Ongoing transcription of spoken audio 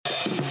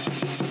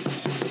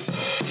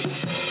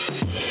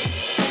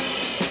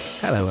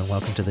Hello and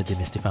welcome to the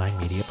Demystifying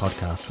Media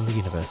podcast from the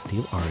University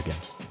of Oregon.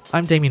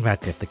 I'm Damien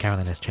Radcliffe, the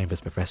Carolyn S.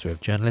 Chambers Professor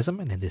of Journalism,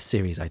 and in this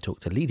series I talk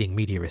to leading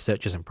media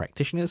researchers and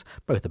practitioners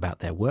both about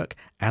their work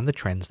and the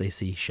trends they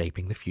see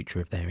shaping the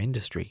future of their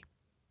industry.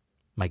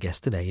 My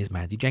guest today is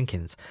Mandy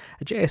Jenkins,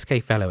 a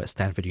JSK Fellow at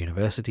Stanford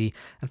University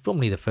and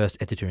formerly the first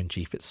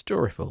Editor-in-Chief at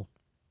Storyful.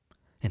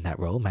 In that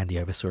role, Mandy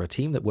oversaw a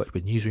team that worked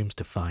with newsrooms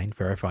to find,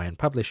 verify and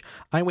publish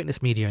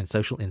eyewitness media and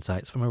social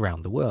insights from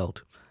around the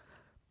world.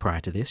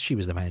 Prior to this, she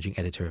was the managing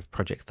editor of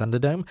Project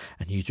Thunderdome,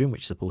 a newsroom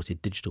which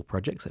supported digital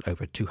projects at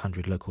over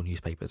 200 local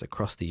newspapers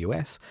across the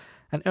US,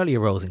 and earlier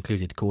roles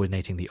included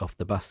coordinating the Off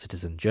the Bus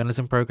citizen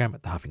journalism program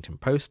at the Huffington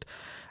Post,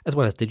 as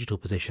well as digital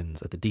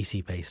positions at the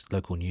DC-based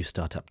local news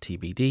startup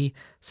TBD,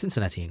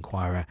 Cincinnati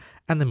Enquirer,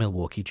 and the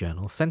Milwaukee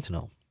Journal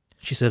Sentinel.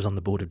 She serves on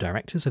the board of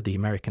directors of the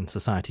American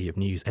Society of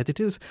News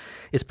Editors,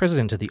 is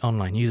president of the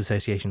Online News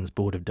Association's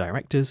board of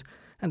directors,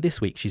 and this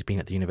week she's been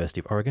at the University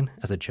of Oregon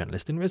as a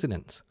journalist in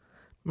residence.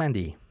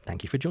 Mandy,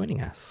 thank you for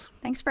joining us.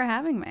 Thanks for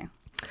having me.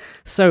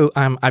 So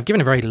I've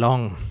given a very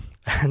long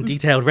and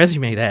detailed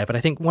resume there, but I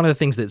think one of the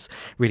things that's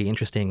really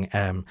interesting,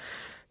 kind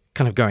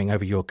of going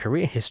over your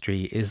career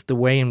history, is the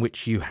way in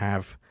which you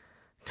have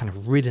kind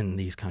of ridden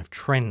these kind of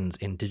trends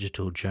in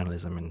digital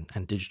journalism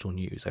and digital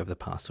news over the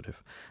past sort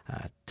of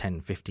 10,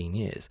 15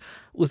 years.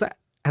 Has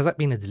that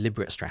been a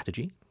deliberate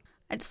strategy?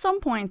 At some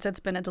points, it's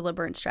been a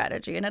deliberate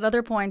strategy, and at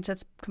other points,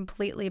 it's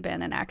completely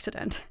been an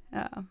accident.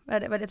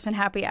 But it's been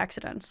happy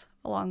accidents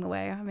along the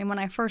way. I mean, when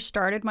I first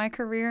started my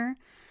career,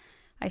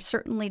 I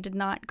certainly did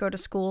not go to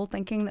school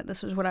thinking that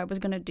this was what I was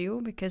going to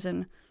do, because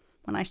when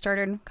I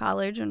started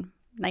college in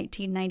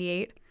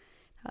 1998,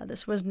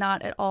 this was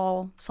not at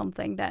all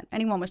something that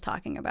anyone was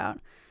talking about.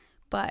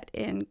 But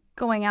in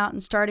going out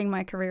and starting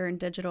my career in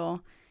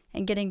digital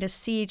and getting to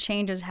see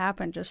changes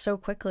happen just so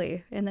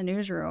quickly in the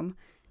newsroom,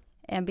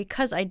 and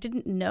because I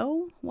didn't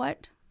know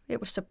what it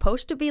was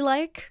supposed to be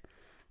like,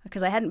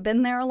 because I hadn't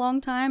been there a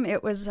long time,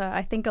 it was,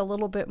 I think, a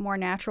little bit more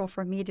natural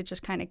for me to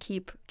just kind of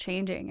keep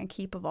changing and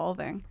keep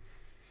evolving.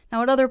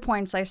 Now, at other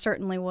points, I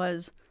certainly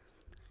was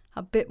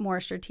a bit more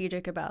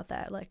strategic about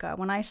that. Like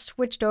when I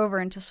switched over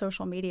into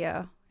social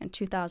media in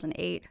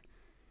 2008,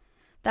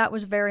 that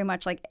was very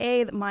much like,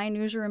 my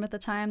newsroom at the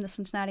time, the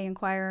Cincinnati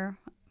Enquirer.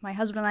 My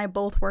husband and I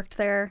both worked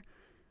there.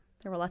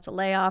 There were lots of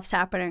layoffs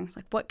happening. It's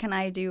like, what can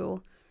I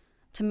do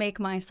to make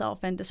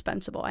myself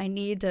indispensable? I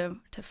need to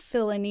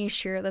fill a niche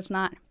here that's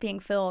not being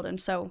filled. And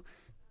so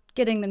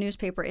getting the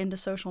newspaper into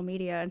social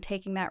media and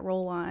taking that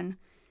role on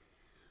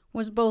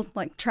was both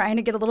like trying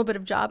to get a little bit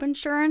of job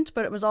insurance,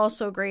 but it was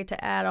also great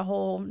to add a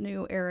whole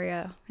new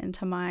area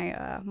into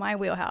my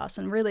wheelhouse.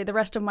 And really the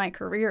rest of my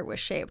career was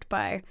shaped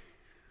by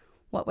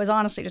what was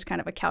honestly just kind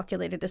of a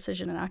calculated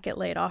decision to not get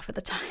laid off at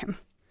the time.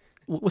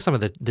 What were some of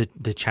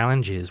the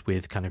challenges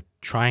with kind of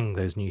trying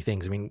those new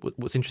things? I mean,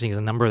 what's interesting is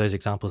a number of those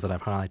examples that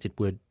I've highlighted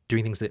were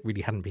doing things that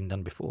really hadn't been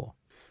done before.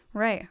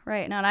 Right.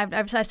 Now, and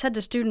I've said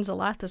to students a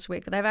lot this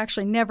week that I've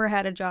actually never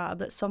had a job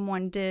that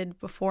someone did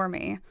before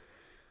me,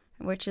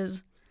 which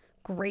is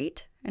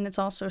great, and it's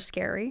also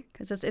scary,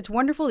 because it's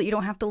wonderful that you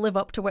don't have to live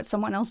up to what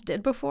someone else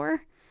did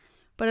before,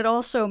 but it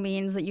also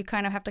means that you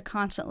kind of have to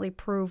constantly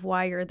prove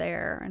why you're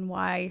there and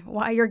why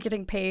you're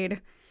getting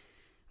paid,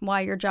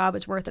 why your job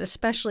is worth it,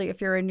 especially if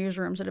you're in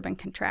newsrooms that have been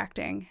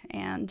contracting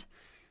and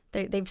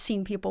they've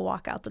seen people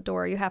walk out the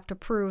door. You have to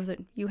prove that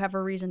you have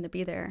a reason to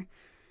be there.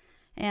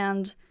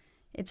 And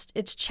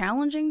it's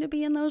challenging to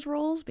be in those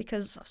roles,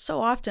 because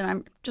so often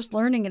I'm just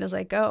learning it as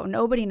I go.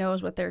 Nobody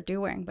knows what they're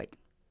doing, but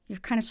you're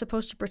kind of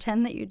supposed to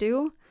pretend that you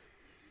do.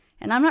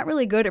 And I'm not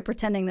really good at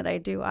pretending that I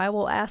do. I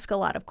will ask a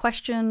lot of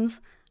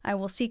questions. I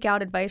will seek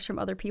out advice from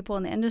other people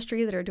in the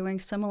industry that are doing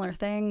similar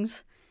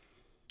things.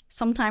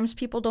 Sometimes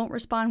people don't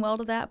respond well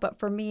to that, but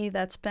for me,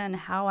 that's been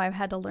how I've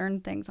had to learn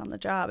things on the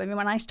job. I mean,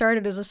 when I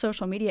started as a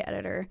social media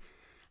editor,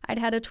 I'd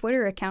had a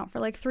Twitter account for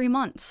like 3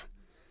 months.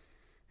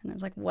 And I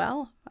was like,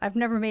 well, I've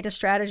never made a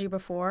strategy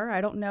before.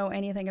 I don't know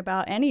anything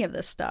about any of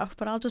this stuff,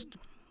 but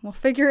we'll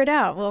figure it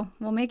out.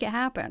 We'll make it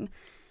happen.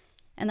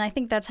 And I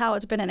think that's how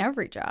it's been in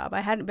every job.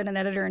 I hadn't been an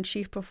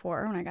editor-in-chief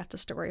before when I got to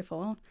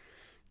Storyful. I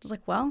was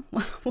like, well,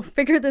 we'll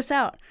figure this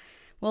out.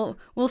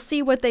 We'll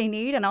see what they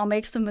need, and I'll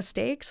make some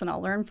mistakes, and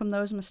I'll learn from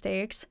those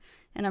mistakes.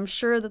 And I'm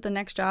sure that the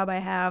next job I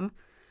have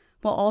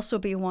will also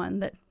be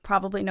one that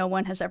probably no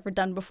one has ever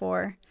done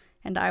before,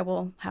 and I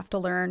will have to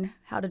learn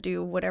how to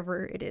do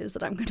whatever it is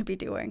that I'm going to be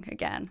doing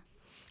again.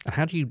 And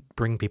how do you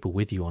bring people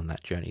with you on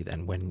that journey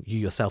then, when you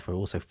yourself are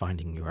also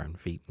finding your own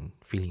feet and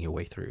feeling your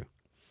way through?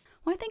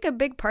 Well, I think a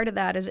big part of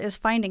that is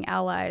finding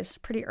allies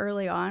pretty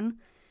early on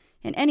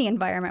in any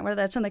environment, whether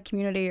that's in the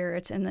community or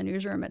it's in the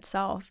newsroom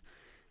itself.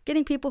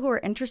 Getting people who are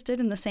interested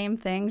in the same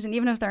things, and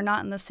even if they're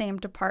not in the same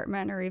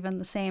department or even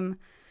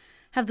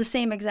have the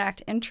same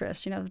exact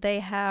interests,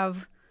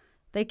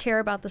 they care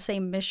about the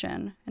same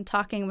mission, and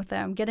talking with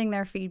them, getting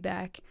their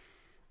feedback,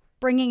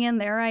 bringing in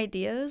their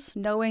ideas,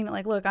 knowing that,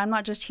 like, look, I'm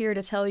not just here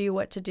to tell you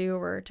what to do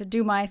or to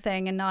do my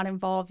thing and not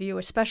involve you,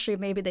 especially if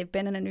maybe they've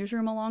been in a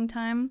newsroom a long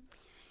time.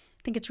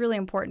 I think it's really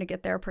important to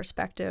get their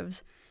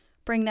perspectives,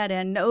 bring that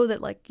in, know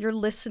that like you're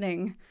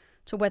listening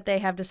to what they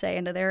have to say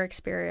and to their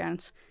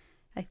experience.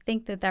 I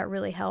think that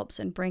really helps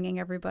in bringing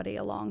everybody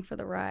along for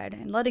the ride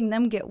and letting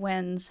them get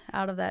wins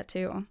out of that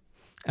too.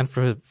 And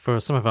for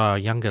some of our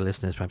younger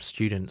listeners, perhaps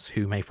students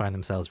who may find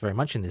themselves very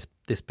much in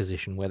this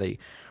position where they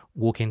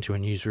walk into a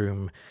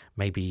newsroom,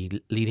 maybe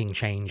leading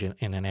change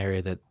in an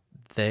area that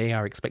they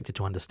are expected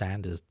to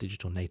understand as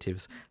digital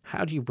natives,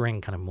 how do you bring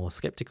kind of more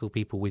skeptical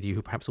people with you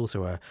who perhaps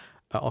also are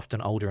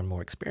often older and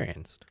more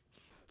experienced?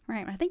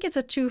 Right. I think it's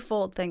a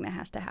twofold thing that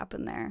has to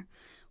happen there.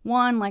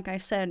 One, like I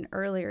said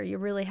earlier, you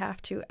really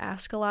have to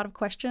ask a lot of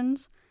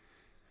questions.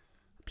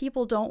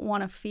 People don't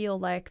want to feel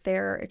like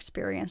their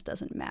experience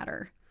doesn't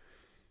matter.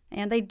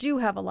 And they do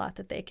have a lot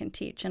that they can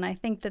teach. And I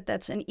think that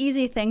that's an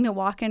easy thing to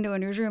walk into a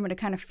newsroom and to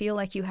kind of feel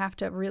like you have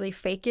to really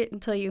fake it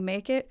until you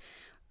make it.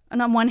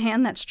 And on one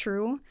hand, that's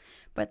true.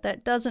 But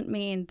that doesn't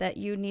mean that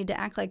you need to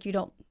act like you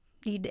don't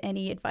need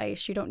any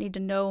advice. You don't need to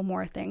know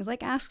more things.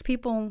 Like ask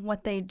people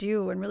what they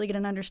do and really get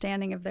an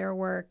understanding of their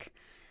work.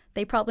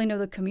 They probably know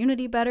the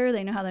community better.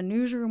 They know how the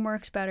newsroom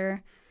works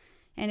better.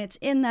 And it's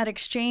in that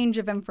exchange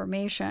of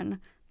information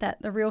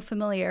that the real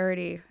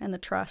familiarity and the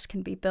trust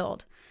can be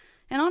built.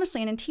 And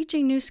honestly, and in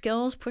teaching new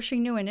skills,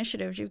 pushing new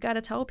initiatives, you've got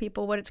to tell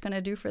people what it's going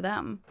to do for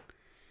them.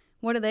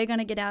 What are they going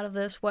to get out of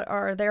this? What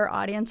are their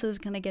audiences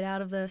going to get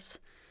out of this?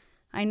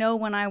 I know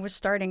when I was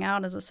starting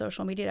out as a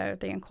social media editor at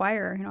the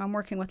Enquirer, I'm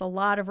working with a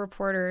lot of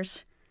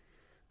reporters.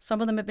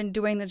 Some of them have been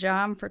doing the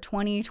job for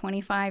 20,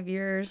 25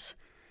 years.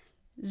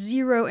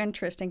 Zero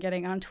interest in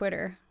getting on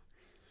Twitter.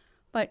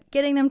 But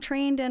getting them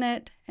trained in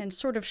it and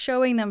sort of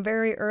showing them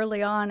very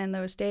early on in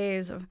those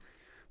days of,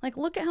 like,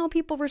 look at how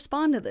people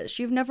respond to this.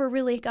 You've never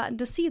really gotten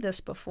to see this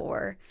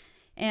before.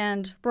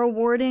 And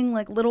rewarding,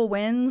 like, little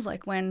wins,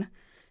 like when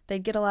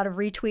they'd get a lot of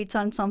retweets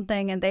on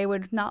something and they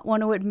would not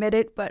want to admit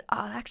it, but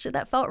actually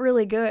that felt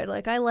really good.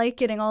 Like, I like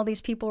getting all these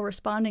people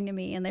responding to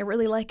me and they're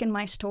really liking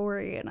my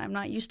story and I'm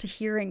not used to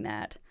hearing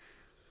that.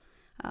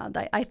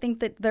 I think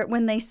that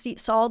when they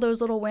saw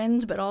those little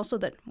wins, but also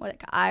that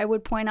I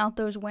would point out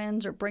those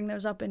wins or bring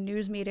those up in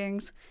news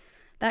meetings,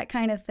 that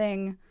kind of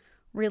thing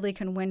really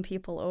can win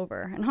people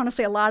over. And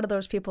honestly, a lot of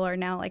those people are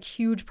now like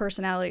huge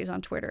personalities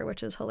on Twitter,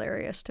 which is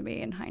hilarious to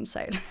me in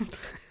hindsight.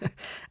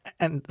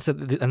 And so,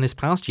 and this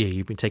past year,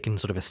 you've been taking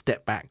sort of a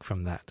step back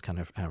from that kind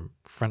of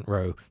front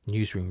row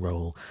newsroom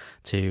role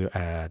to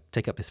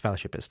take up this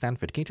fellowship at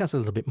Stanford. Can you tell us a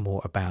little bit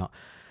more about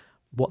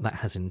what that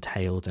has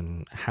entailed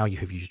and how you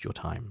have used your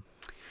time?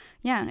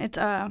 Yeah, it's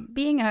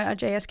being a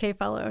JSK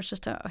fellow is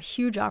just a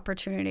huge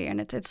opportunity,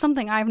 and it's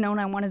something I've known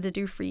I wanted to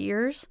do for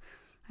years.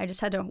 I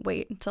just had to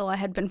wait until I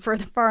had been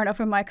far enough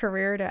in my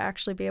career to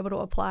actually be able to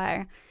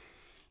apply.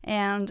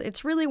 And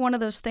it's really one of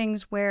those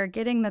things where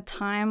getting the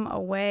time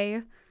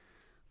away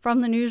from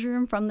the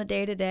newsroom, from the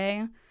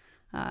day-to-day,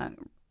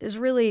 is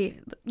really,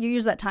 you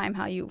use that time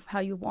how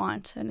you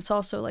want. And it's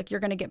also like you're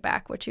going to get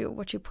back what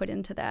you put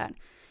into that.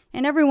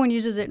 And everyone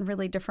uses it in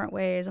really different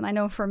ways. And I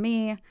know for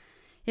me,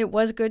 it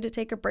was good to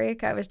take a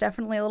break. I was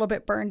definitely a little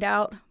bit burned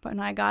out when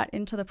I got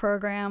into the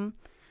program.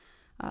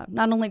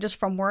 Not only just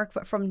from work,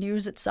 but from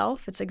news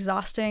itself. It's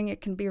exhausting. It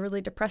can be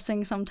really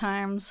depressing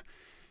sometimes.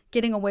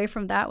 Getting away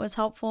from that was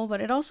helpful, but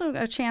it also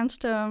a chance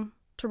to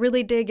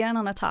really dig in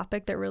on a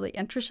topic that really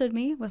interested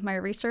me with my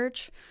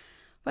research.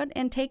 But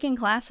in taking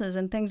classes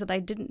and things that I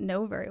didn't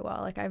know very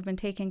well. Like I've been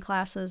taking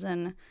classes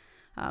in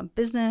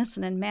business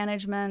and in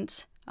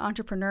management,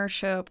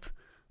 entrepreneurship,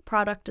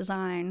 product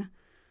design,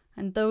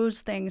 and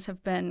those things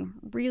have been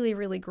really,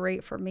 really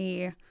great for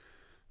me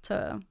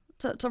to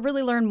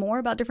really learn more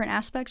about different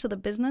aspects of the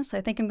business.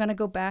 I think I'm going to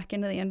go back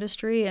into the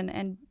industry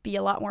and be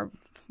a lot more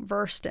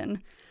versed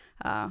in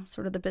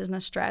sort of the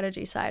business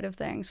strategy side of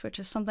things, which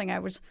is something I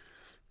was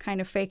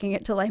kind of faking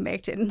it till I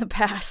made it in the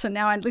past. And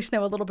now I at least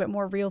know a little bit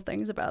more real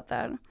things about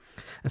that.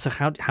 And so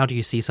how do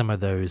you see some of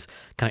those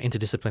kind of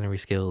interdisciplinary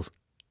skills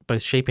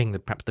both shaping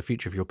perhaps the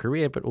future of your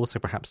career, but also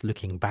perhaps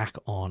looking back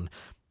on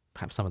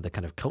perhaps some of the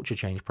kind of culture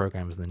change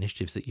programs and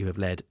initiatives that you have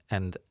led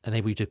and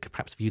enable you to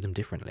perhaps view them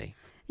differently?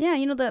 Yeah,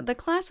 the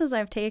classes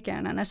I've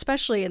taken, and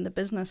especially in the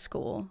business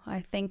school, I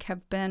think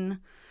have been,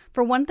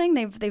 for one thing,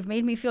 they've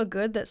made me feel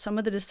good that some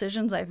of the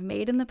decisions I've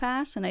made in the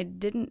past, and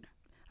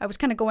I was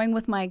kind of going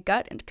with my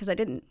gut because I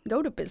didn't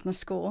go to business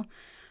school,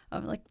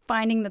 of like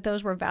finding that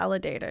those were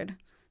validated.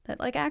 That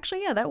like,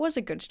 actually, yeah, that was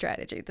a good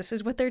strategy. This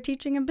is what they're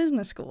teaching in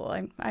business school.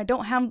 I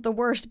don't have the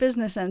worst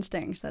business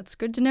instincts. That's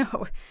good to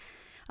know.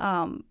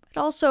 But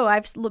also,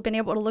 I've been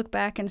able to look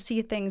back and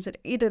see things that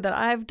either that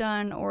I've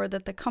done or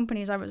that the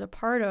companies I was a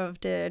part of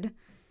did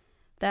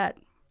that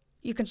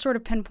you can sort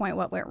of pinpoint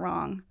what went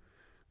wrong.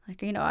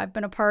 Like, I've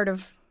been a part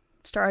of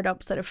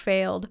startups that have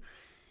failed.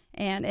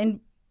 And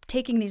in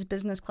taking these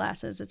business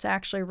classes, it's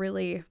actually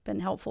really been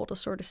helpful to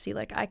sort of see,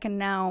 like, I can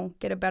now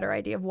get a better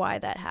idea of why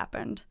that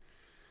happened.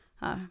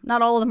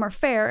 Not all of them are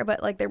fair,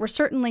 but like there were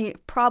certainly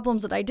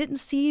problems that I didn't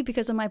see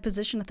because of my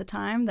position at the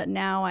time that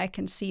now I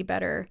can see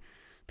better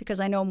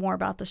because I know more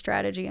about the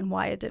strategy and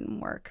why it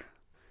didn't work.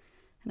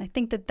 And I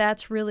think that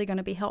that's really going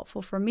to be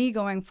helpful for me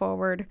going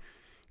forward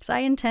because I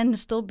intend to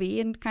still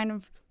be in kind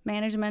of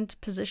management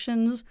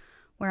positions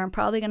where I'm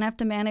probably going to have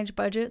to manage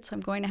budgets. I'm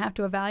going to have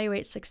to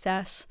evaluate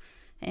success.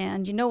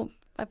 And,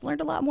 I've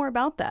learned a lot more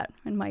about that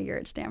in my year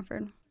at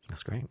Stanford.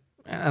 That's great.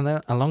 And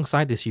then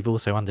alongside this, you've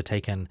also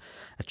undertaken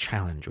a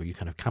challenge, or you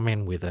kind of come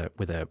in with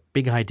a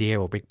big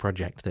idea or big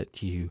project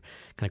that you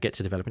kind of get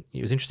to develop.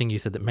 It was interesting, you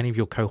said that many of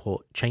your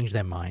cohort changed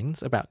their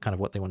minds about kind of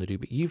what they want to do,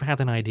 but you've had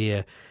an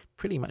idea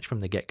pretty much from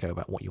the get-go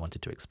about what you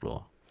wanted to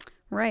explore.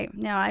 Right.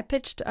 Now, I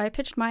pitched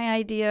my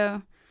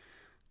idea,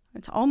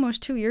 it's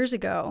almost 2 years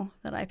ago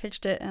that I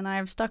pitched it, and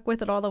I've stuck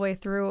with it all the way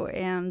through,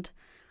 and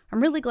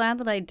I'm really glad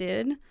that I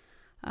did.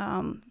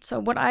 So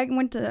what I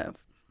went to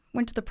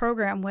the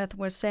program with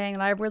was saying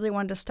that I really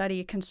wanted to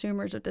study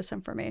consumers of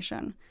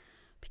disinformation,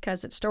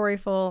 because at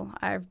Storyful,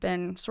 I've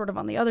been sort of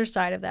on the other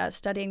side of that,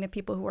 studying the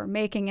people who are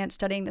making it,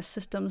 studying the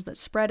systems that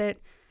spread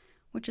it,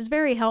 which is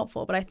very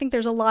helpful. But I think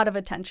there's a lot of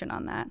attention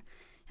on that.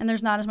 And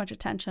there's not as much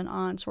attention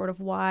on sort of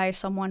why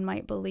someone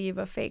might believe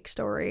a fake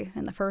story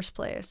in the first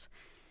place.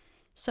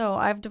 So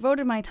I've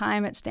devoted my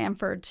time at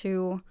Stanford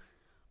to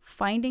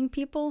finding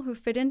people who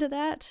fit into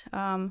that,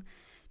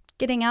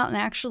 getting out and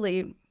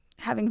actually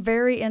having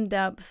very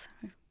in-depth,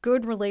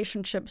 good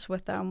relationships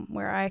with them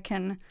where I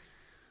can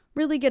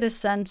really get a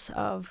sense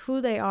of who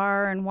they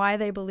are and why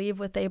they believe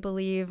what they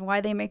believe, why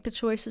they make the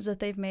choices that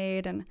they've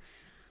made, and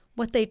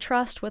what they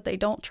trust, what they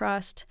don't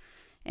trust.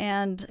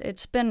 And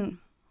it's been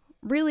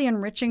really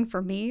enriching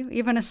for me,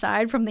 even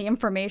aside from the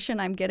information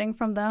I'm getting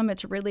from them.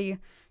 It's really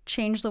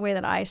changed the way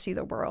that I see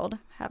the world,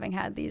 having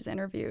had these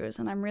interviews.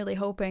 And I'm really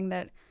hoping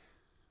that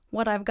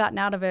what I've gotten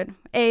out of it,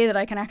 that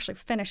I can actually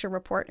finish a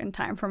report in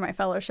time for my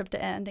fellowship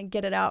to end and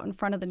get it out in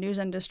front of the news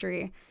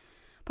industry.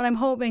 But I'm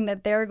hoping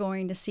that they're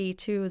going to see,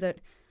 too, that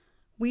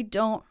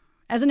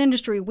as an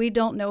industry, we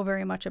don't know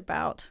very much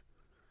about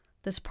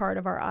this part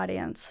of our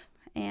audience.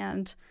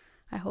 And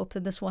I hope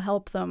that this will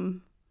help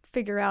them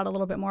figure out a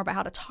little bit more about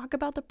how to talk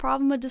about the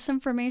problem of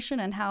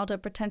disinformation and how to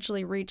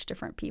potentially reach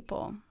different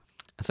people.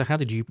 So how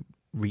did you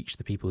reach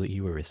the people that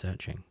you were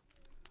researching?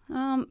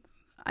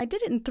 I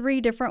did it in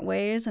 3 different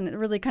ways, and it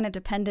really kind of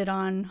depended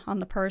on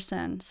the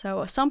person.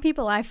 So some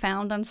people I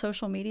found on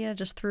social media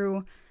just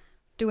through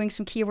doing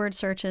some keyword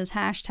searches,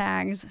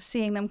 hashtags,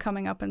 seeing them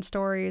coming up in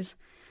stories.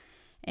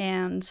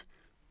 And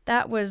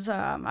that was,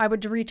 I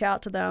would reach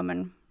out to them,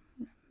 and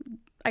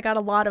I got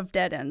a lot of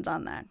dead ends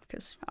on that,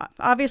 because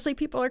obviously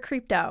people are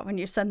creeped out when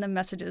you send them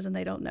messages and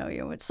they don't know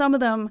you. But some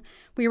of them,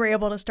 we were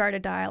able to start a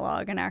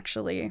dialogue and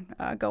actually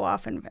go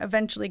off and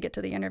eventually get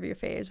to the interview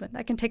phase, but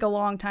that can take a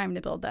long time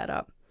to build that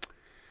up.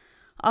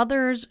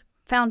 Others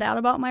found out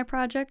about my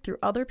project through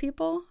other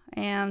people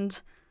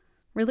and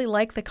really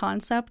like the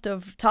concept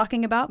of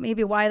talking about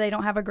maybe why they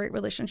don't have a great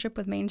relationship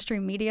with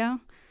mainstream media.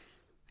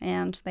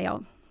 And they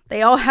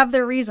all have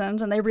their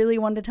reasons, and they really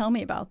wanted to tell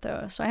me about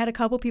those. So I had a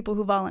couple people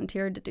who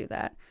volunteered to do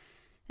that.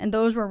 And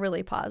those were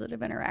really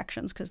positive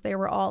interactions because they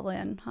were all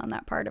in on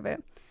that part of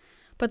it.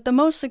 But the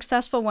most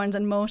successful ones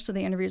in most of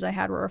the interviews I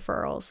had were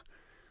referrals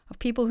of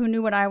people who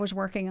knew what I was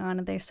working on.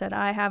 And they said,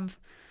 I have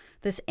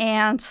this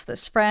aunt,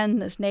 this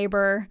friend, this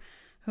neighbor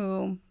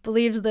who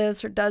believes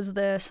this or does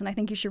this, and I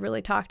think you should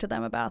really talk to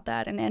them about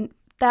that. And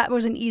that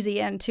was an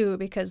easy end, too,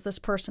 because this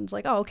person's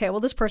like, oh, okay, well,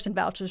 this person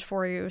vouches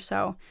for you,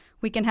 so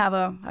we can have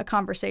a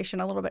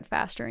conversation a little bit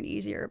faster and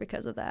easier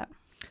because of that.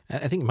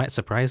 I think it might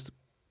surprise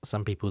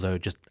some people, though,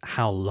 just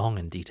how long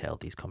and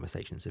detailed these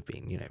conversations have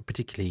been,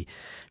 particularly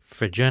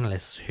for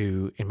journalists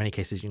who, in many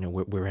cases,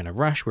 we're in a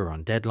rush, we're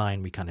on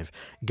deadline, we kind of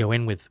go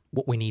in with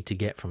what we need to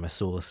get from a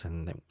source,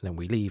 and then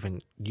we leave.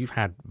 And you've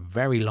had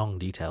very long,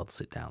 detailed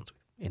sit-downs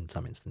in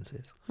some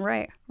instances.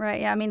 Right.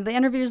 Yeah, I mean, the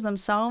interviews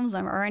themselves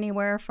are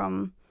anywhere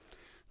from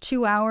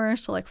 2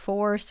 hours to like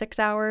 4 or 6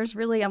 hours.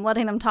 Really, I'm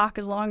letting them talk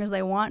as long as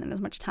they want and as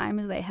much time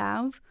as they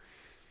have.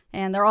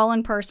 And they're all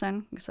in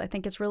person, because I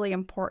think it's really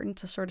important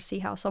to sort of see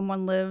how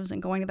someone lives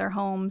and going to their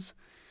homes.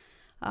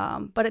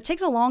 But it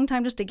takes a long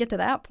time just to get to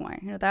that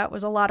point. That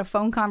was a lot of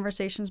phone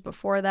conversations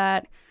before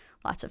that,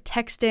 lots of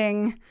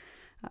texting,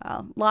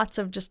 lots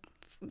of just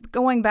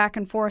going back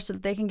and forth so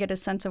that they can get a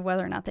sense of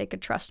whether or not they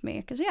could trust me.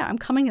 Because, I'm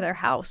coming to their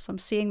house. I'm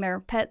seeing their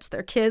pets,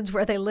 their kids,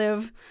 where they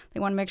live. They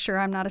want to make sure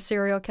I'm not a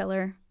serial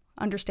killer.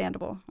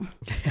 Understandable.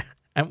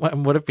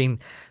 And what have been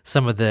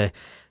some of the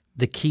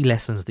key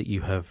lessons that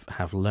you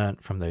have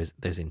learned from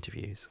those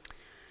interviews?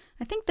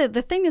 I think that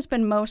the thing that's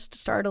been most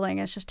startling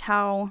is just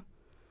how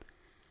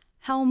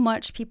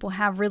much people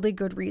have really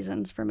good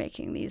reasons for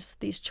making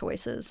these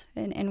choices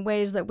in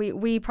ways that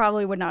we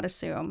probably would not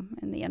assume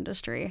in the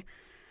industry.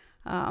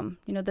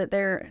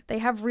 That they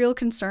have real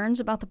concerns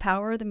about the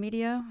power of the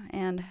media,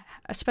 and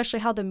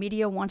especially how the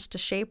media wants to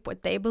shape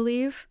what they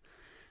believe.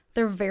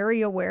 They're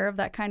very aware of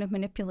that kind of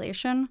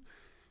manipulation,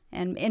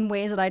 and in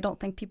ways that I don't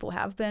think people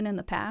have been in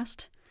the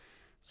past.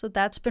 So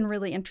that's been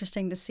really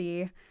interesting to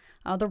see.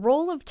 The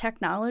role of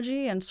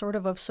technology and sort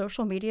of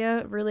social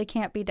media really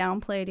can't be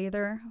downplayed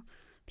either.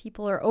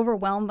 People are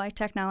overwhelmed by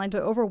technology.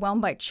 They're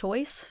overwhelmed by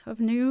choice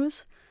of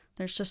news.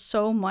 There's just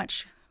so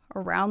much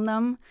around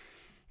them,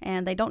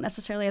 and they don't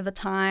necessarily have the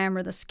time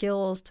or the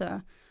skills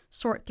to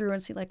sort through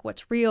and see like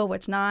what's real,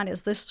 what's not.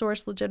 Is this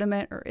source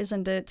legitimate or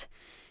isn't it?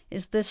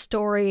 Is this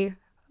story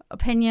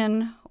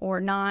opinion or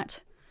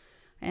not?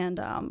 And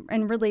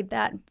really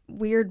that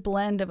weird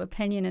blend of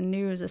opinion and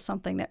news is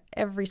something that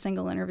every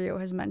single interview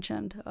has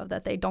mentioned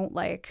that they don't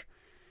like.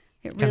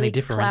 It Can really they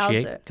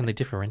differentiate? clouds it. Can they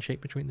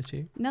differentiate between the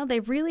two? No, they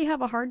really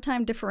have a hard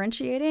time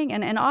differentiating.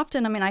 And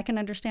often, I mean, I can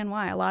understand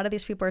why. A lot of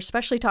these people are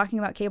especially talking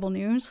about cable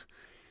news,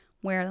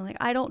 where they're like,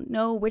 I don't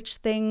know which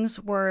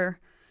things were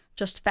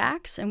just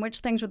facts and which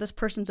things were this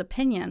person's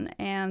opinion.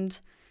 And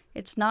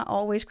it's not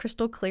always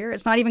crystal clear.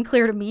 It's not even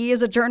clear to me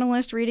as a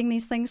journalist reading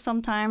these things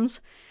sometimes.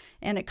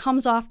 And it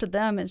comes off to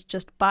them as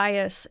just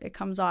bias. It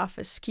comes off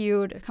as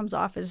skewed. It comes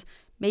off as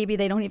maybe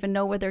they don't even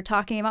know what they're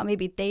talking about.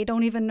 Maybe they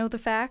don't even know the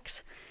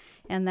facts.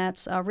 And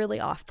that's really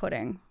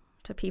off-putting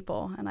to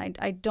people. And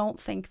I don't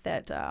think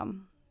that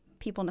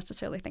people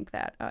necessarily think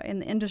that in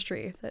the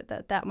industry,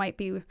 that might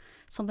be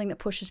something that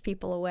pushes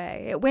people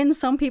away. It wins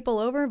some people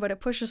over, but it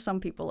pushes some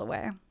people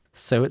away.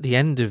 So at the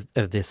end of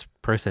this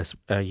process,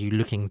 are you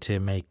looking to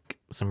make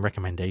some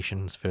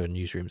recommendations for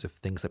newsrooms of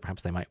things that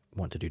perhaps they might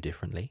want to do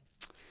differently?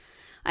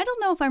 I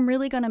don't know if I'm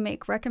really going to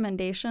make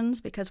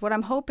recommendations, because what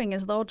I'm hoping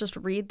is they'll just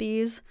read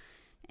these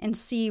and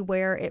see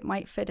where it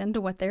might fit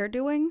into what they're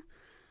doing.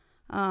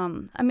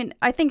 I mean,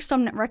 I think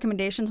some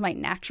recommendations might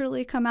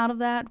naturally come out of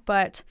that,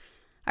 but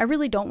I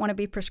really don't want to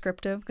be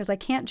prescriptive because I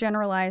can't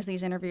generalize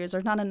these interviews.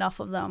 There's not enough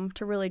of them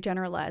to really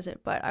generalize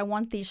it, but I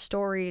want these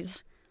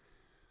stories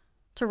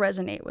to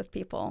resonate with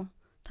people,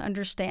 to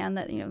understand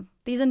that,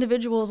 these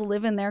individuals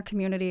live in their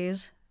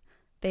communities.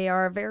 They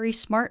are very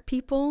smart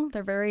people.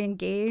 They're very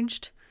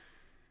engaged.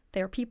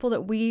 They're people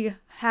that we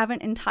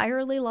haven't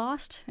entirely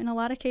lost in a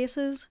lot of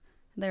cases.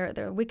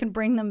 We can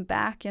bring them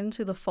back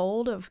into the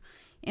fold of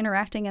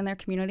interacting in their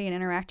community and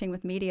interacting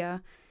with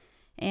media.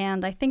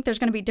 And I think there's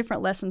going to be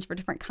different lessons for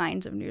different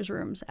kinds of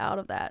newsrooms out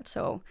of that.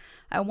 So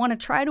I want to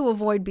try to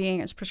avoid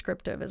being as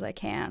prescriptive as I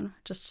can,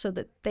 just so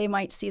that they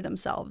might see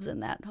themselves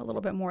in that a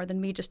little bit more than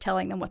me just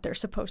telling them what they're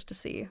supposed to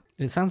see.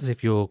 It sounds as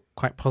if you're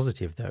quite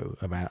positive, though,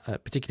 about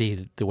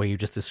particularly the way you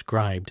just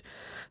described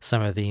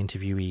some of the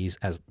interviewees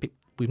as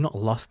we've not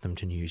lost them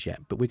to news yet,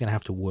 but we're going to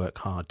have to work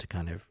hard to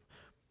kind of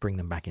bring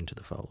them back into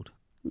the fold.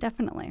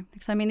 Definitely.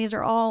 Because, I mean, these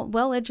are all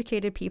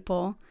well-educated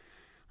people.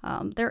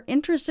 They're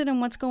interested in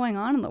what's going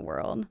on in the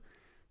world,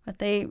 but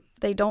they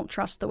don't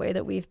trust the way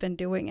that we've been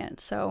doing it.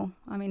 So,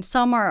 I mean,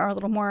 some are a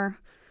little more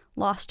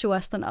lost to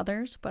us than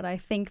others, but I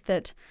think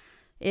that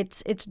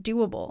it's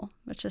doable.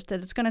 It's just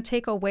that it's going to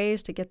take a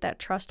ways to get that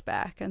trust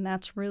back, and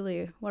that's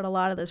really what a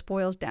lot of this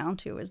boils down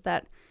to, is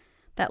that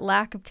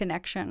lack of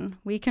connection.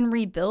 We can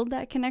rebuild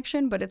that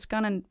connection, but it's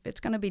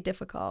gonna be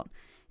difficult.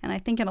 And I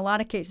think in a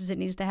lot of cases it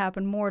needs to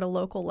happen more at a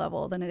local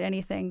level than at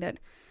anything that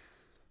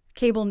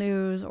cable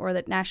news or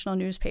that national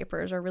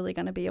newspapers are really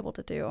going to be able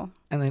to do.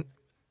 And then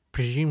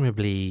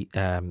presumably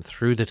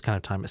through the kind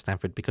of time at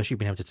Stanford, because you've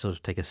been able to sort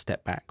of take a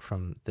step back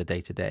from the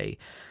day-to-day,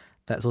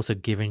 that's also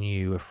given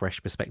you a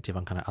fresh perspective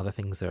on kind of other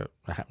things that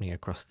are happening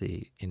across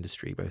the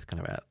industry, both kind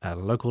of at a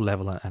local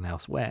level and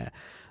elsewhere.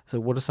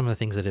 So what are some of the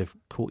things that have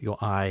caught your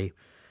eye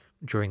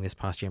during this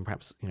past year and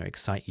perhaps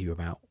excite you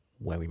about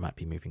where we might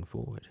be moving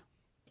forward?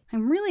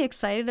 I'm really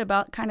excited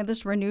about kind of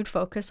this renewed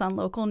focus on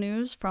local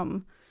news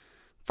from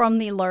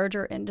the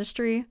larger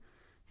industry.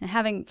 And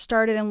having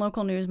started in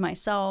local news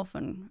myself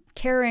and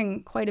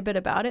caring quite a bit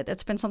about it,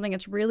 that's been something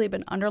that's really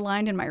been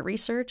underlined in my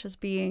research as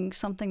being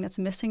something that's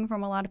missing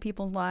from a lot of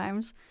people's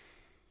lives.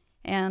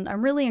 And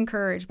I'm really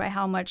encouraged by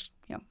how much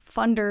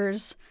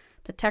funders,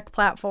 the tech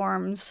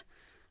platforms,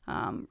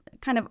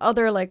 kind of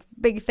other like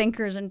big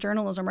thinkers in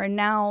journalism are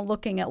now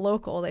looking at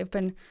local. They've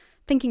been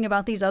thinking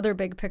about these other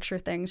big picture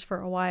things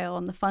for a while,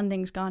 and the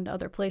funding's gone to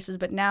other places,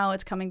 but now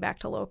it's coming back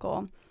to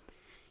local.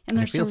 And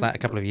it feels like a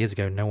couple of years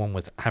ago, no one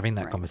was having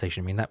that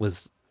conversation. I mean, that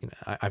was,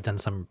 I've done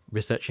some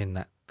research in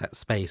that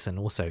space, and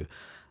also,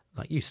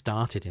 like, you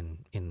started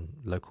in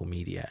local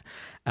media,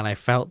 and I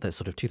felt that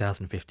sort of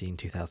 2015,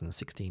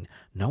 2016,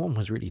 no one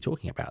was really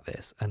talking about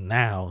this. And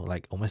now,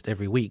 like, almost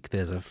every week,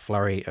 there's a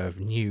flurry of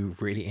new,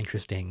 really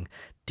interesting,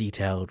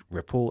 detailed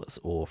reports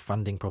or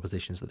funding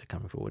propositions that are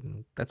coming forward,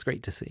 and that's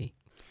great to see.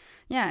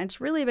 Yeah, it's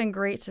really been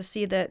great to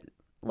see that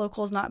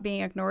local is not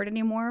being ignored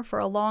anymore. For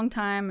a long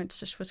time, it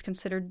just was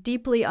considered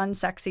deeply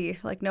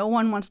unsexy. Like, no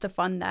one wants to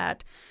fund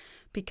that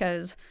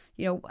because,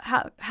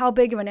 how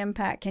big of an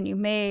impact can you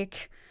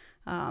make?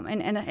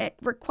 And it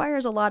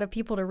requires a lot of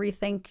people to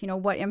rethink,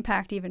 what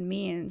impact even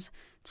means.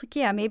 It's like,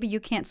 yeah, maybe you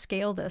can't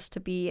scale this to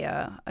be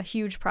a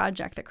huge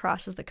project that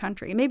crosses the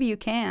country. Maybe you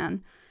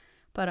can,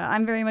 but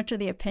I'm very much of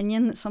the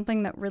opinion that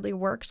something that really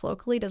works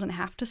locally doesn't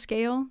have to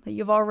scale, that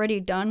you've already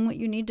done what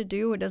you need to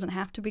do. It doesn't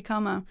have to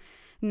become a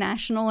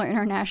national or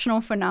international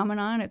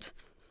phenomenon. It's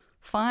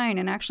fine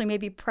and actually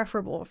maybe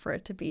preferable for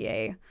it to be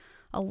a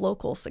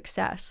local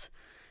success.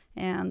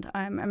 And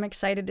I'm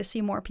excited to see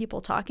more people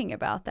talking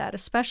about that,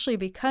 especially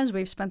because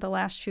we've spent the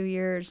last few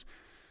years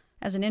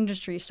as an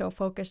industry so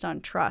focused on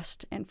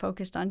trust and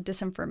focused on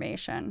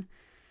disinformation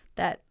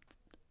that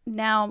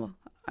now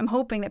I'm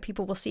hoping that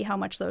people will see how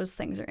much those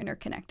things are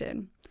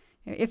interconnected.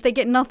 if they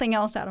get nothing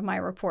else out of my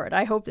report,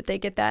 I hope that they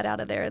get that out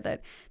of there,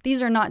 that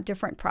these are not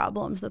different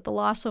problems, that the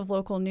loss of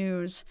local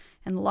news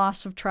and the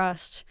loss of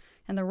trust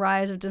and the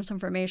rise of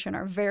disinformation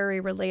are very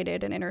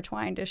related and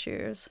intertwined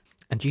issues.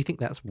 And do you think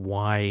that's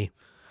why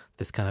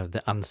this kind of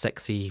the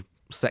unsexy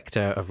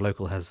sector of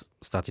local has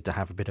started to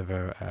have a bit of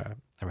a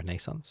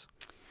renaissance?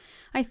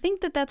 I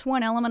think that that's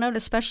one element of it,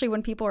 especially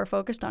when people are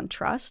focused on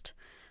trust.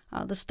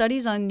 The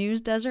studies on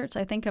news deserts,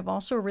 I think, have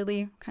also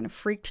really kind of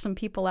freaked some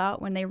people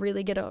out when they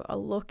really get a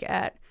look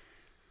at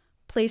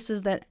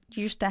places that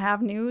used to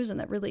have news and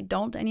that really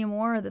don't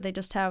anymore, that they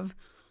just have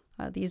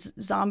these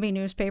zombie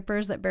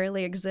newspapers that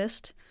barely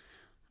exist.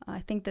 I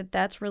think that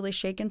that's really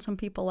shaken some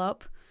people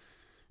up.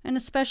 And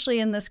especially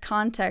in this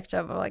context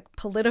of like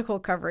political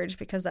coverage,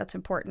 because that's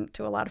important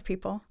to a lot of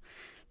people,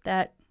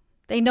 that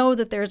they know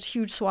that there's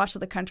huge swaths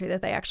of the country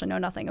that they actually know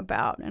nothing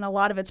about. And a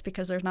lot of it's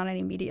because there's not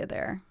any media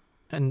there.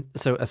 And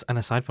so, and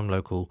aside from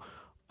local,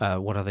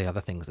 what are the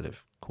other things that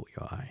have caught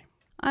your eye?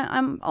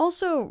 I'm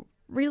also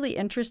really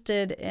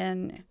interested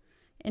in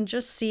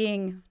just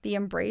seeing the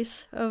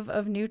embrace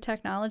of new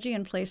technology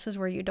in places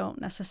where you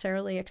don't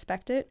necessarily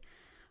expect it.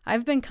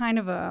 I've been kind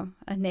of a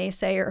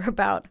naysayer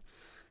about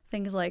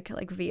things like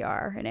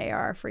VR and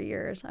AR for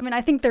years. I mean,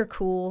 I think they're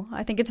cool.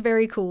 I think it's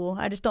very cool.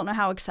 I just don't know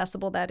how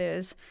accessible that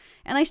is.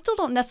 And I still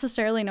don't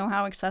necessarily know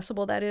how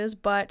accessible that is,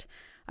 but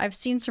I've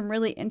seen some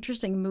really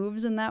interesting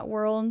moves in that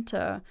world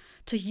to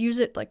use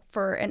it like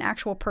for an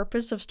actual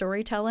purpose of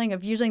storytelling,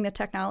 of using the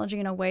technology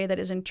in a way that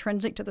is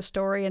intrinsic to the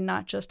story and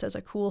not just as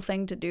a cool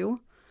thing to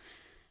do.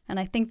 And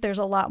I think there's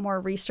a lot more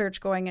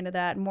research going into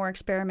that, more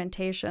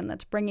experimentation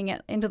that's bringing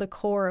it into the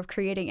core of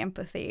creating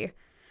empathy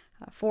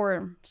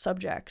for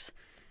subjects.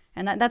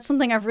 And that's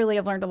something I've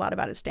learned a lot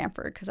about at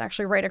Stanford, because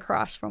actually right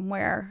across from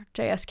where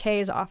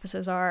JSK's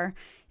offices are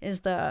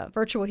is the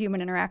Virtual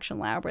Human Interaction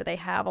Lab, where they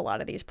have a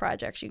lot of these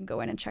projects. You can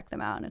go in and check them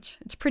out, and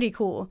it's pretty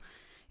cool.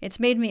 It's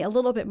made me a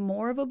little bit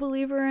more of a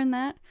believer in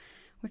that,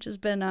 which has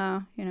been,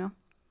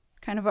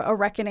 kind of a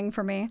reckoning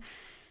for me.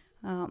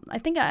 I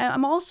think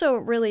I'm also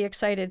really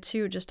excited,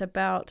 too, just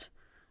about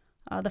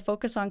the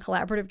focus on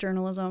collaborative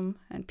journalism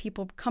and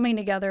people coming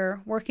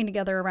together, working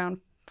together around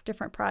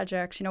different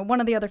projects.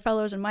 One of the other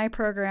fellows in my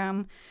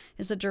program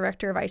is the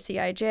director of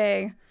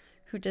ICIJ,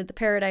 who did the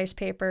Paradise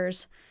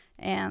Papers,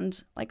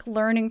 and like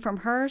learning from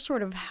her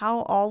sort of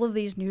how all of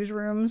these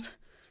newsrooms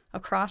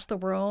across the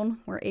world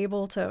were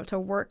able to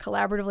work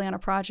collaboratively on a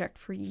project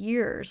for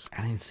years.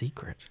 And in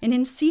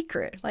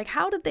secret. Like,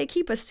 how did they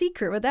keep a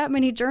secret with that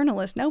many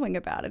journalists knowing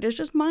about it? It's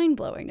just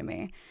mind-blowing to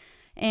me.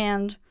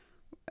 And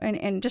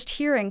just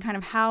hearing kind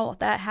of how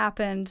that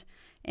happened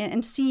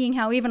and seeing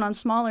how even on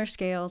smaller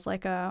scales,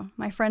 like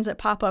my friends at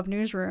Pop-Up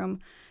Newsroom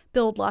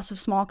build lots of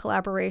small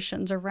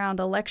collaborations around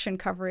election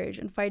coverage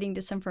and fighting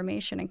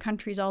disinformation in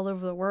countries all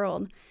over the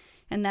world.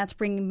 And that's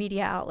bringing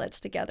media outlets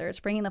together. It's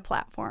bringing the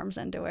platforms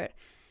into it.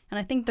 And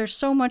I think there's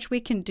so much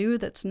we can do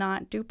that's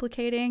not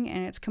duplicating,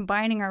 and it's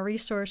combining our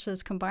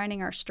resources,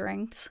 combining our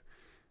strengths.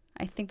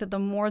 I think that the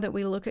more that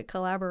we look at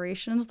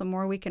collaborations, the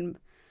more we can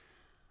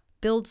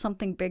build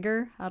something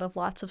bigger out of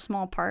lots of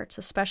small parts,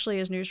 especially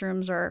as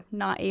newsrooms are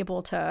not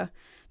able to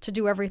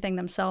do everything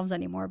themselves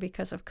anymore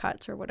because of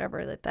cuts or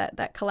whatever,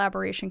 that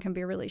collaboration can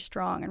be a really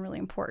strong and really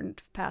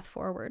important path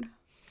forward.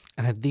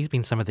 And have these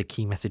been some of the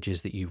key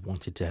messages that you've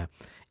wanted to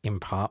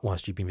impart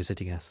whilst you've been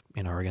visiting us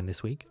in Oregon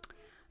this week?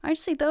 I'd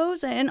say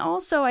those, and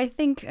also I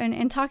think,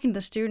 and talking to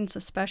the students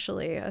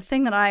especially, a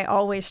thing that I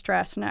always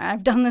stress, and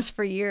I've done this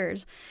for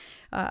years,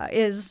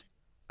 is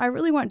I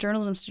really want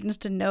journalism students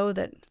to know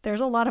that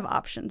there's a lot of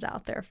options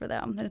out there for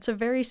them, that it's a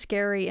very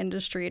scary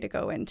industry to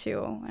go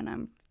into,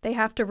 and they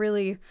have to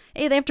really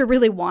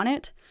want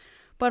it,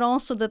 but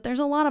also that there's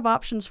a lot of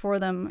options for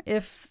them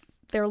if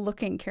they're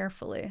looking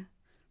carefully.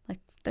 Like,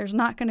 there's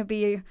not going to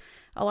be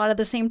a lot of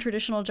the same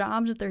traditional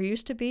jobs that there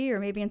used to be, or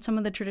maybe in some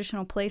of the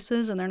traditional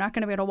places, and they're not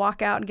going to be able to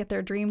walk out and get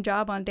their dream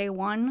job on day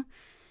one.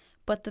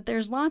 But that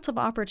there's lots of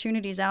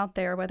opportunities out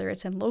there, whether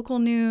it's in local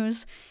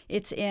news,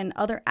 it's in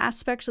other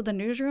aspects of the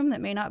newsroom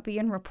that may not be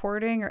in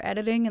reporting or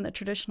editing in the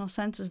traditional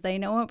sense as they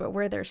know it, but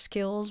where their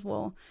skills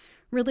will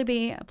really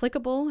be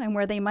applicable and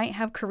where they might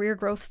have career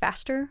growth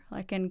faster,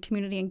 like in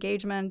community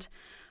engagement,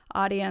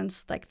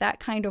 audience. Like, that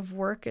kind of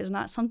work is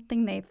not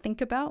something they think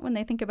about when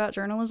they think about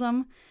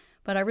journalism.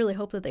 But I really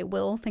hope that they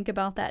will think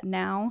about that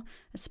now,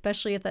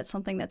 especially if that's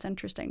something that's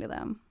interesting to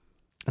them.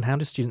 And how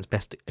do students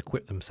best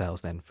equip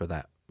themselves then for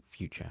that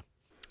future?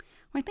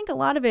 Well, I think a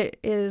lot of it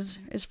is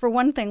for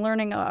one thing,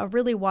 learning a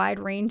really wide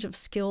range of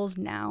skills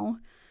now,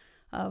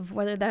 of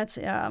whether that's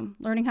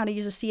learning how to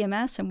use a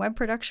CMS and web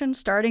production,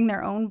 starting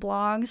their own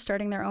blogs,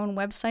 starting their own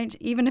websites,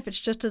 even if it's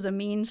just as a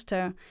means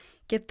to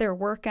get their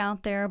work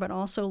out there, but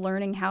also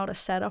learning how to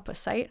set up a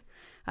site.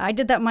 I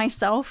did that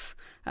myself.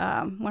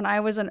 When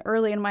I was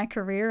early in my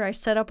career, I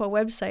set up a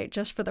website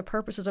just for the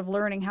purposes of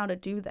learning how to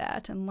do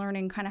that and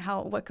learning kind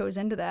of what goes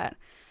into that.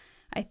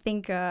 I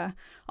think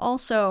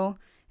also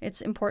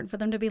it's important for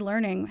them to be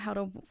learning how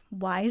to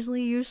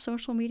wisely use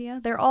social media.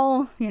 They're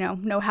all,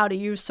 know how to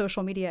use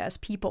social media as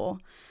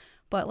people,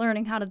 but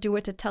learning how to do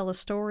it to tell a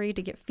story,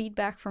 to get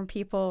feedback from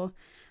people,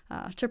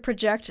 to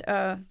project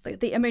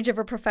the image of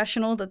a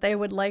professional that they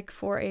would like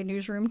for a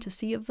newsroom to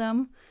see of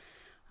them.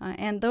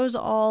 And those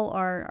all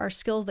are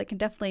skills they can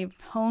definitely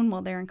hone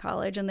while they're in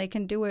college, and they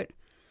can do it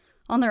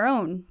on their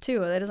own, too.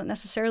 That isn't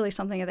necessarily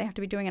something that they have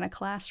to be doing in a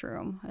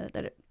classroom,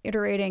 that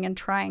iterating and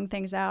trying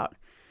things out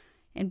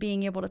and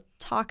being able to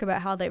talk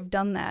about how they've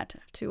done that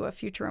to a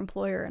future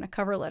employer in a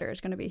cover letter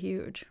is going to be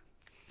huge.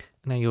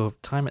 Now, your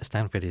time at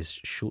Stanford is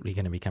shortly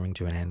going to be coming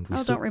to an end.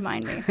 Don't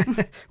remind me.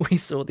 We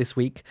saw this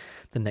week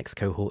the next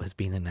cohort has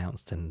been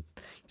announced, and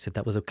you said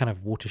that was a kind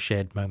of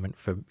watershed moment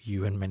for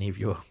you and many of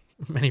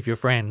your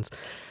friends.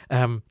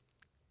 Can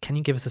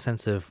you give us a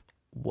sense of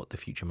what the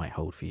future might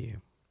hold for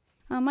you?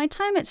 My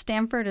time at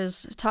Stanford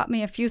has taught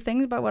me a few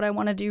things about what I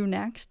want to do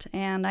next,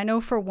 and I know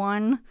for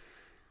one,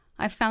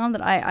 I found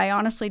that I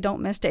honestly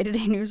don't miss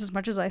day-to-day news as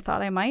much as I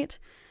thought I might.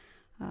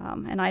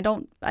 And I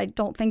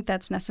don't think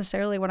that's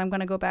necessarily what I'm going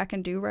to go back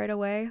and do right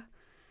away.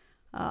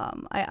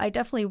 I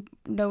definitely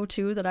know,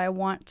 too, that I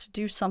want to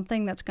do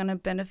something that's going to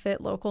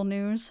benefit local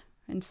news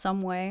in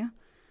some way.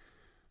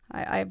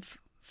 I've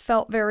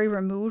felt very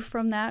removed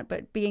from that,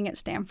 but being at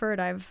Stanford,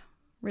 I've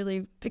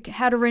really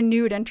had a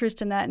renewed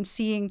interest in that, and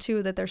seeing,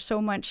 too, that there's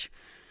so much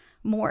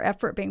more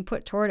effort being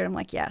put toward it. I'm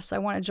like, yes, I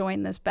want to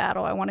join this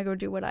battle. I want to go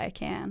do what I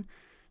can.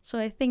 So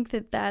I think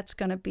that that's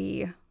going to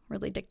be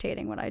really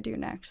dictating what I do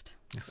next.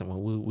 Excellent.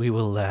 Well,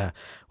 we'll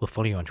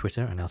follow you on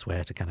Twitter and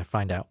elsewhere to kind of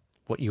find out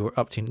what you're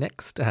up to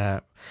next.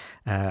 I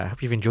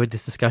hope you've enjoyed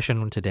this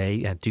discussion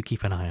today. Do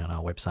keep an eye on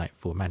our website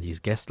for Mandy's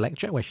guest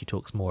lecture, where she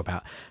talks more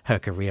about her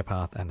career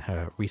path and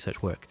her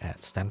research work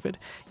at Stanford.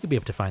 You'll be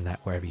able to find that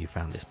wherever you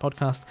found this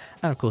podcast.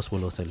 And of course,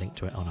 we'll also link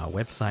to it on our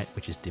website,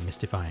 which is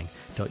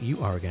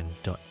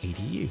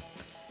demystifying.uoregon.edu.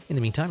 In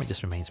the meantime, it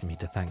just remains for me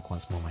to thank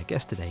once more my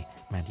guest today,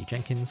 Mandy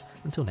Jenkins.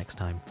 Until next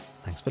time,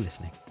 thanks for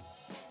listening.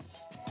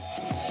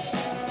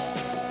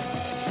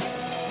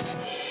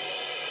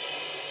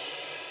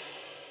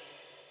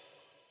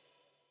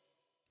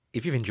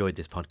 If you've enjoyed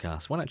this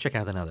podcast, why not check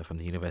out another from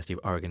the University of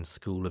Oregon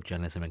School of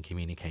Journalism and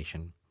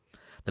Communication?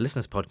 The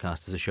Listeners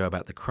Podcast is a show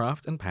about the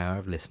craft and power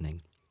of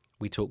listening.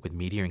 We talk with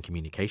media and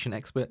communication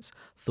experts,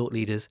 thought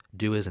leaders,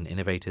 doers and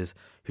innovators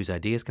whose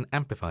ideas can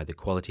amplify the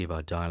quality of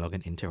our dialogue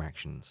and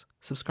interactions.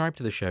 Subscribe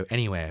to the show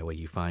anywhere where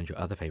you find your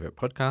other favourite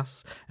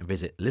podcasts, and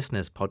visit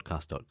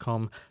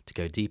listenerspodcast.com to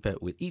go deeper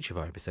with each of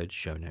our episodes'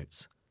 show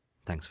notes.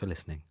 Thanks for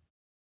listening.